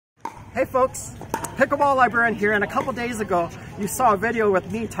Hey folks, Pickleball Librarian here, and a couple days ago you saw a video with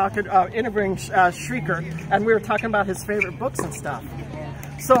me talking, interviewing Srikar, and we were talking about his favorite books and stuff.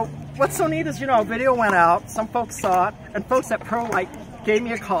 So what's so neat is, a video went out, some folks saw it, and folks at Prolite gave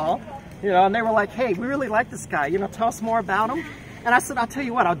me a call, and they were like, hey, we really like this guy, tell us more about him. And I said, I'll tell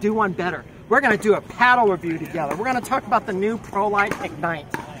you what, I'll do one better. We're gonna do a paddle review together. We're gonna talk about the new Prolite Ignite.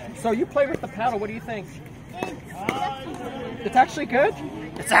 So you play with the paddle, what do you think? It's actually good?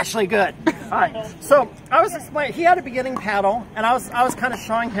 It's actually good. All right. So I was explaining. He had a beginning paddle, and I was kind of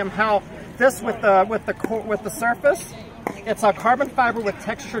showing him how this with the surface, it's a carbon fiber with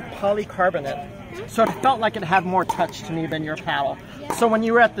textured polycarbonate. So it felt like it had more touch to me than your paddle. So when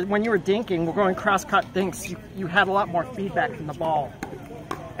you were dinking, we're going cross-cut dinks, you had a lot more feedback from the ball.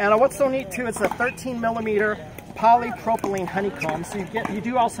 And what's so neat too, it's a 13mm polypropylene honeycomb. So you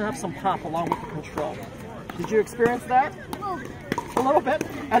do also have some pop along with the control. Did you experience that? A little bit,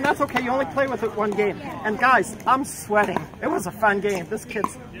 and that's okay. You only play with it one game. And guys, I'm sweating. It was a fun game. This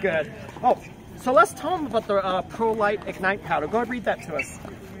kid's good. Oh, so let's tell them about the Prolite Ignite powder. Go ahead and read that to us.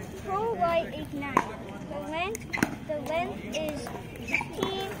 Prolite Ignite. The length is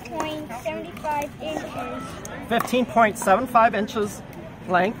 15.75 inches. 15.75 inches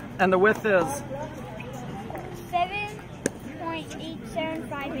length, and the width is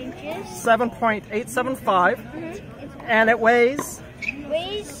 7.875 inches. 7.875. And it weighs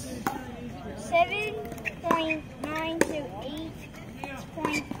 7.9 to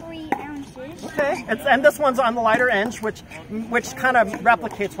 8.3 ounces. Okay, and this one's on the lighter edge, which kind of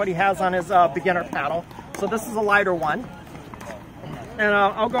replicates what he has on his beginner paddle. So this is a lighter one. And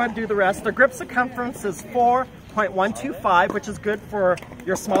I'll go ahead and do the rest. The grip circumference is 4.125, which is good for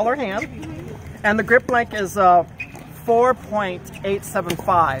your smaller hand. And the grip length is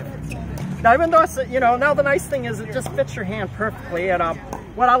 4.875. Now, even though it's, now the nice thing is it just fits your hand perfectly. And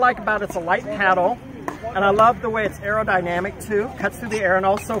what I like about it's a light paddle, and I love the way it's aerodynamic too, cuts through the air, and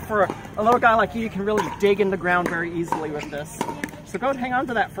also for a little guy like you can really dig in the ground very easily with this. So go ahead and hang on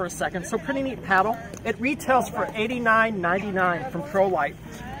to that for a second. So pretty neat paddle. It retails for $89.99 from Prolite.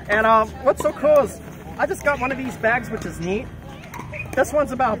 And what's so cool is I just got one of these bags, which is neat. This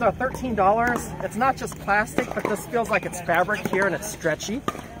one's about $13. It's not just plastic, but this feels like it's fabric here and it's stretchy.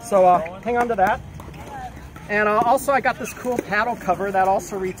 So hang on to that. And also I got this cool paddle cover that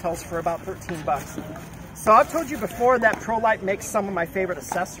also retails for about 13 bucks. So I've told you before that Prolite makes some of my favorite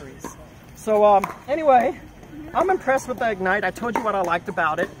accessories. So anyway, I'm impressed with the Ignite. I told you what I liked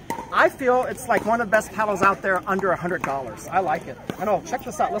about it. I feel it's like one of the best paddles out there under $100. I like it. And oh, check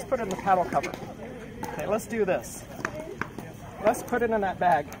this out. Let's put it in the paddle cover. Okay, let's do this. Let's put it in that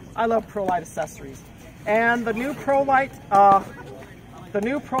bag. I love Prolite accessories. And the new Prolite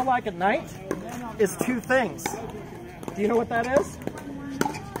Ignite is two things. Do you know what that is?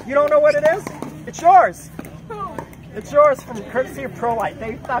 You don't know what it is? It's yours. It's yours from courtesy of Prolite.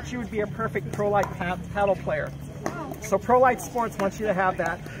 They thought you would be a perfect Prolite paddle player. So Prolite Sports wants you to have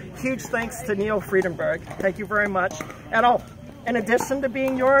that. Huge thanks to Neil Friedenberg. Thank you very much. And oh, in addition to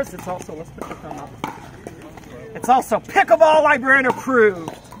being yours, it's also, let's put the thumb up. It's also Pickleball Librarian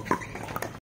approved.